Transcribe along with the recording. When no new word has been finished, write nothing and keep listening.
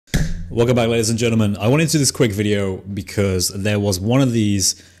Welcome back, ladies and gentlemen. I wanted to do this quick video because there was one of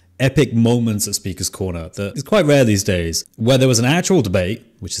these epic moments at Speaker's Corner that is quite rare these days, where there was an actual debate,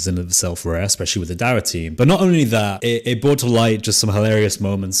 which is in itself rare, especially with the Dawah team. But not only that, it brought to light just some hilarious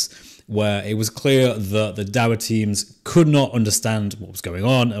moments where it was clear that the Dawah teams could not understand what was going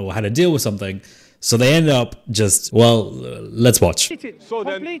on or how to deal with something. So they end up just, well, let's watch. So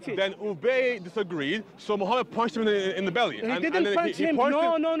then Ubay disagreed, so Muhammad punched him in the belly. He didn't punch him.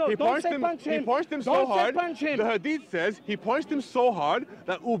 No, don't say punch him. He punched him so hard. The hadith says he punched him so hard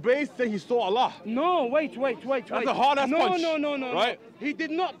that Ubay said he saw Allah. No, wait. That's a hard-ass punch. No. Right? He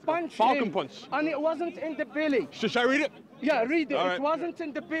did not punch Falcon him. punch. And it wasn't in the belly. Should I read it? Yeah, read it. Right. It wasn't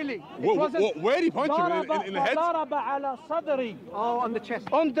in the belly. Where did he punch him? In the head? Oh, on the chest.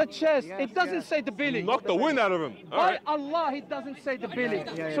 On the chest. Yes, it doesn't say the belly. Knocked the wind out of him. By Allah, it doesn't say the belly.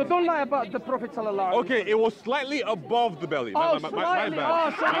 So don't lie about the Prophet sallallahu. Okay, it was slightly above the belly. Oh, my slightly.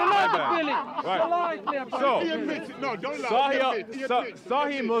 bad. Oh, so not the belly. Right. Slightly above. So, no, don't lie.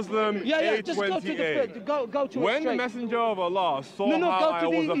 Sahih Muslim, Yeah, just go to the go to when the Messenger of Allah saw how I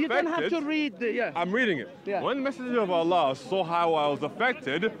was affected, you don't have to read the, I'm reading it. Yeah. When the Messenger of Allah saw how I was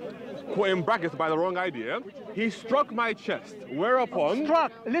affected, in brackets by the wrong idea, he struck my chest, whereupon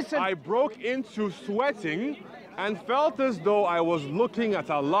I broke into sweating and felt as though I was looking at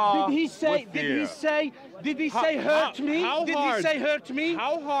Allah. Did he say hurt me? Did he say hurt me?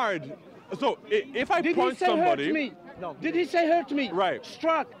 How hard? So if I punch somebody, hurt me? No. Did he say hurt me? Right.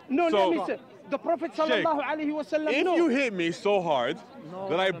 Struck. No, so, let me say. The Prophet sallallahu alaihi wasallam. If you hit me so hard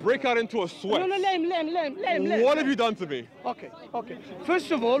that I break out into a sweat. No, let. What have you done to me? Okay.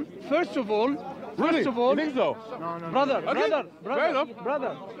 First of all. Really? You think so? No. Brother. Fair enough.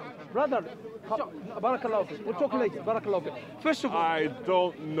 Brother. Barakallahu fik. We'll talk later. Barakallahu fik. First of all, I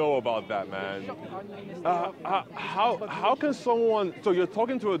don't know about that, man. How can someone? So you're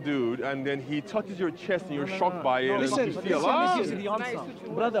talking to a dude, and then he touches your chest, and you're shocked by it. Listen, and you see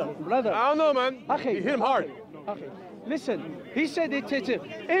Allah. Brother. I don't know, man. Okay. He hit him hard. Okay. Listen, he said it hit him.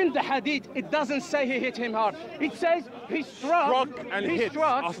 In the hadith, it doesn't say he hit him hard. It says he struck and hit.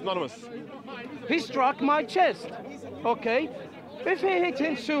 Are synonymous. He struck my chest. Okay. If he hit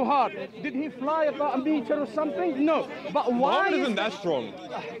him so hard, did he fly about a meter or something? No. But why? Muhammad isn't that strong.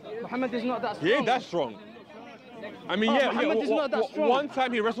 Muhammad is not that strong. He ain't that strong. I mean, Muhammad is not that strong. One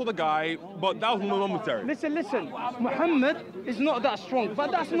time he wrestled a guy, but that was momentary. Listen. Muhammad is not that strong, but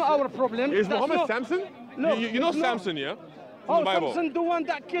that's not our problem. Is Muhammad Samson? No. You know Samson, yeah? Oh, Samson, the one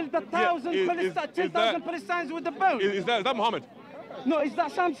that killed 10,000 Palestinians with the bone. Is that Muhammad? No, is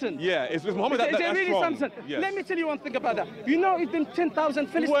that Samson? Yeah, it's Muhammad that's really strong. Samson? Yes. Let me tell you one thing about that. You know, if them 10,000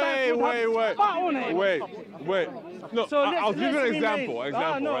 Philistines Wait. on him. Wait. No, so I'll give you an example.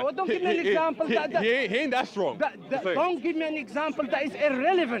 No, right? Don't give me an example. He ain't that strong. Don't give me an example that is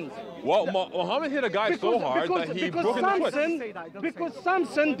irrelevant. Well, Muhammad hit a guy so hard that he broke into sweat. Because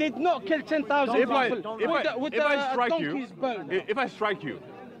Samson did not kill 10,000 people with a donkey's bone. If I strike you,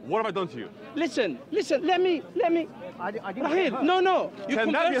 what have I done to you? Listen, let me. Rahil, no. You're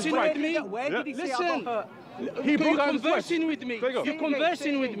conversing with me. Where did he say I got hurt? He broke out You're conversing with me. You're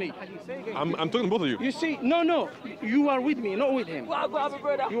conversing with me. I'm talking to both of you. You see, no. You are with me, not with him. You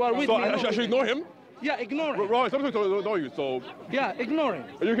are with me. I should ignore him? Yeah, ignore him. Right, I'm talking to ignore you, so... Yeah, ignore him.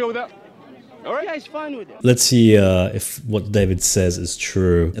 Are you okay with that? All right? Yeah, it's fine with it. Let's see if what David says is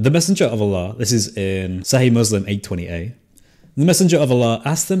true. The Messenger of Allah, this is in Sahih Muslim 820a. The Messenger of Allah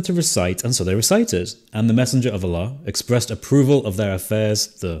asked them to recite, and so they recited. And the Messenger of Allah expressed approval of their affairs,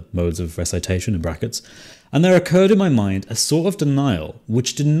 the modes of recitation in brackets, and there occurred in my mind a sort of denial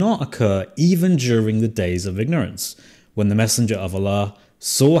which did not occur even during the days of ignorance. When the Messenger of Allah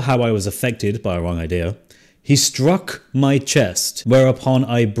saw how I was affected by a wrong idea, he struck my chest, whereupon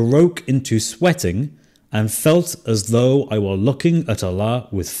I broke into sweating and felt as though I were looking at Allah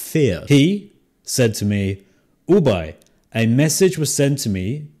with fear. He said to me, Ubay, a message was sent to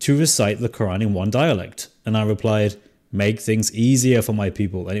me to recite the Quran in one dialect, and I replied, make things easier for my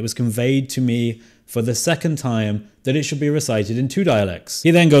people, and it was conveyed to me for the second time that it should be recited in 2 dialects.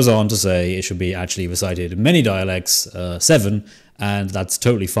 He then goes on to say it should be actually recited in many dialects, 7, and that's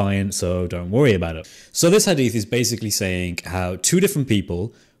totally fine, so don't worry about it. So this hadith is basically saying how 2 different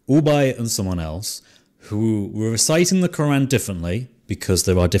people, Ubay and someone else, who were reciting the Quran differently, because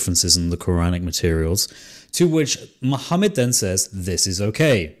there are differences in the Quranic materials, to which Muhammad then says, this is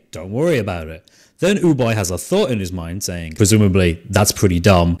okay, don't worry about it. Then Ubay has a thought in his mind saying, presumably, that's pretty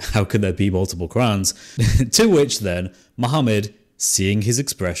dumb, how could there be multiple Qurans? To which then Muhammad, seeing his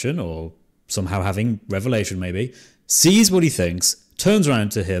expression, or somehow having revelation maybe, sees what he thinks, turns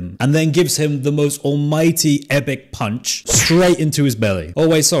around to him, and then gives him the most almighty epic punch straight into his belly. Oh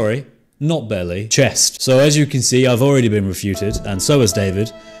wait, sorry. not belly, chest. So as you can see, I've already been refuted, and so has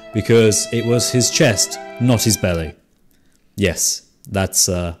David, because it was his chest, not his belly. Yes, that's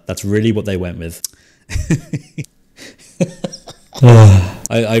really what they went with.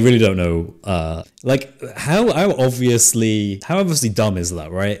 I really don't know. Like how obviously dumb is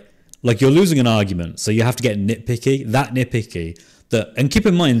that, right? Like you're losing an argument, so you have to get nitpicky, that nitpicky. And keep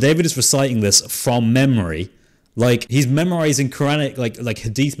in mind, David is reciting this from memory. Like he's memorizing Quranic, like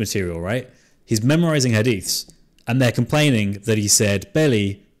hadith material, right? He's memorizing hadiths, and they're complaining that he said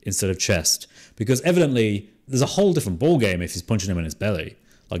belly instead of chest, because evidently there's a whole different ball game if he's punching him in his belly.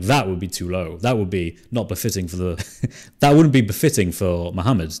 Like that would be too low. That would be not befitting for the. That wouldn't be befitting for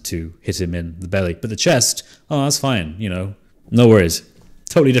Muhammad to hit him in the belly. But the chest, oh, that's fine. You know, no worries.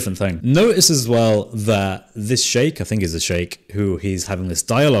 Totally different thing. Notice as well that this sheikh, I think is a sheikh who he's having this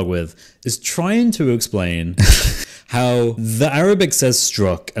dialogue with, is trying to explain how the Arabic says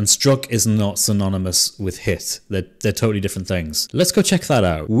struck, and struck is not synonymous with hit. They're totally different things. Let's go check that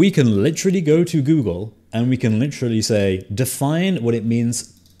out. We can literally go to Google and we can literally say, define what it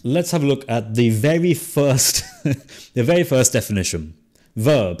means. Let's have a look at the very first, the very first definition.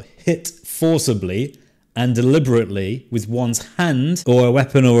 Verb, hit forcibly and deliberately with one's hand or a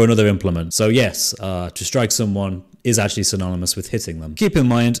weapon or another implement. So yes, to strike someone is actually synonymous with hitting them. Keep in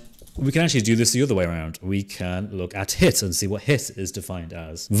mind, we can actually do this the other way around. We can look at hit and see what hit is defined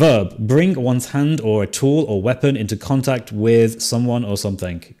as. Verb, bring one's hand or a tool or weapon into contact with someone or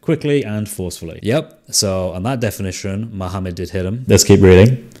something quickly and forcefully. Yep, so on that definition, Muhammad did hit him. Let's keep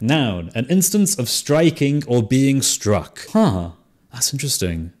reading. Noun, an instance of striking or being struck. Huh, that's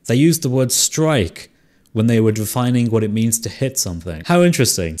interesting. They used the word strike when they were defining what it means to hit something. How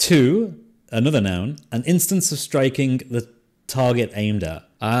interesting. 2, another noun, an instance of striking the target aimed at.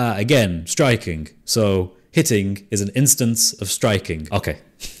 Ah, again, striking. So hitting is an instance of striking. Okay.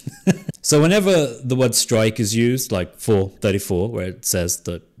 So whenever the word strike is used, like 434, where it says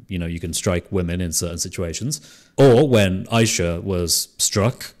that, you know, you can strike women in certain situations, or when Aisha was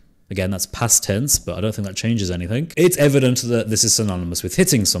struck, again, that's past tense, but I don't think that changes anything. It's evident that this is synonymous with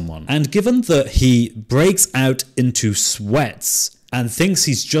hitting someone. And given that he breaks out into sweats and thinks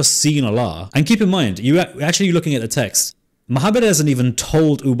he's just seen Allah, and keep in mind, you're actually looking at the text, Muhammad hasn't even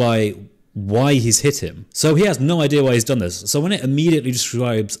told Ubay why he's hit him. So he has no idea why he's done this. So when it immediately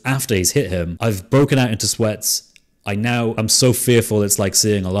describes after he's hit him, I've broken out into sweats, I'm so fearful it's like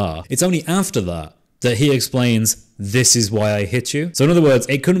seeing Allah. It's only after that he explains, this is why I hit you. So in other words,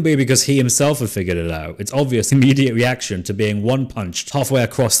 it couldn't be because he himself had figured it out. It's obvious immediate reaction to being one punched halfway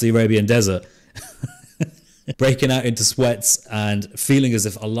across the Arabian desert, breaking out into sweats and feeling as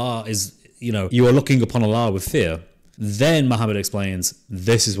if Allah is, you know, you are looking upon Allah with fear. Then Muhammad explains,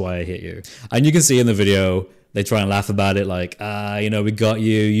 this is why I hit you. And you can see in the video, they try and laugh about it like, you know, we got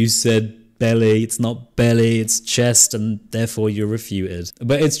you. You said belly, it's not belly, it's chest, and therefore you're refuted.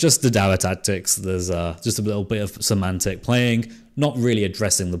 But it's just the dawah tactics. There's just a little bit of semantic playing, not really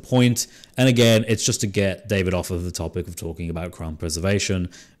addressing the point. And again, it's just to get David off of the topic of talking about Quran preservation,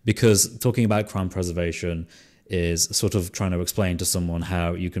 because talking about Quran preservation is sort of trying to explain to someone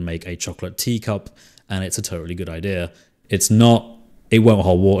how you can make a chocolate teacup, and it's a totally good idea. It's not, it won't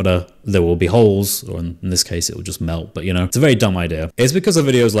hold water, there will be holes, or in this case it will just melt, but you know, it's a very dumb idea. It's because of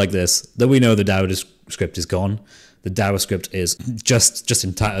videos like this that we know the Dawah script is gone. The Dawah script is just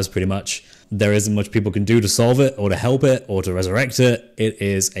in tatters pretty much. There isn't much people can do to solve it, or to help it, or to resurrect it. It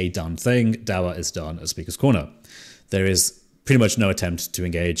is a done thing. Dawah is done at Speaker's Corner. There is pretty much no attempt to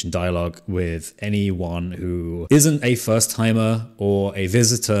engage in dialogue with anyone who isn't a first-timer, or a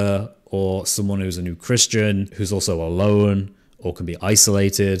visitor, or someone who's a new Christian, who's also alone, or can be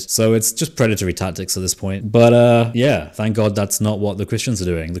isolated. So it's just predatory tactics at this point. But yeah, thank God that's not what the Christians are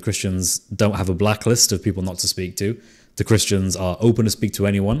doing. The Christians don't have a blacklist of people not to speak to. The Christians are open to speak to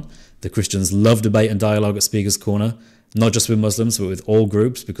anyone. The Christians love debate and dialogue at Speaker's Corner, not just with Muslims, but with all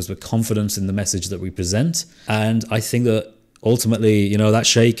groups, because we're confident in the message that we present. And I think that ultimately, you know, that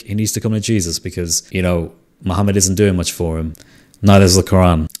sheikh, he needs to come to Jesus, because, you know, Muhammad isn't doing much for him. Neither is the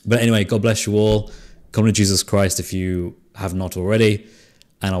Quran. But anyway, God bless you all. Come to Jesus Christ if you have not already.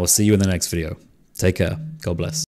 And I will see you in the next video. Take care. God bless.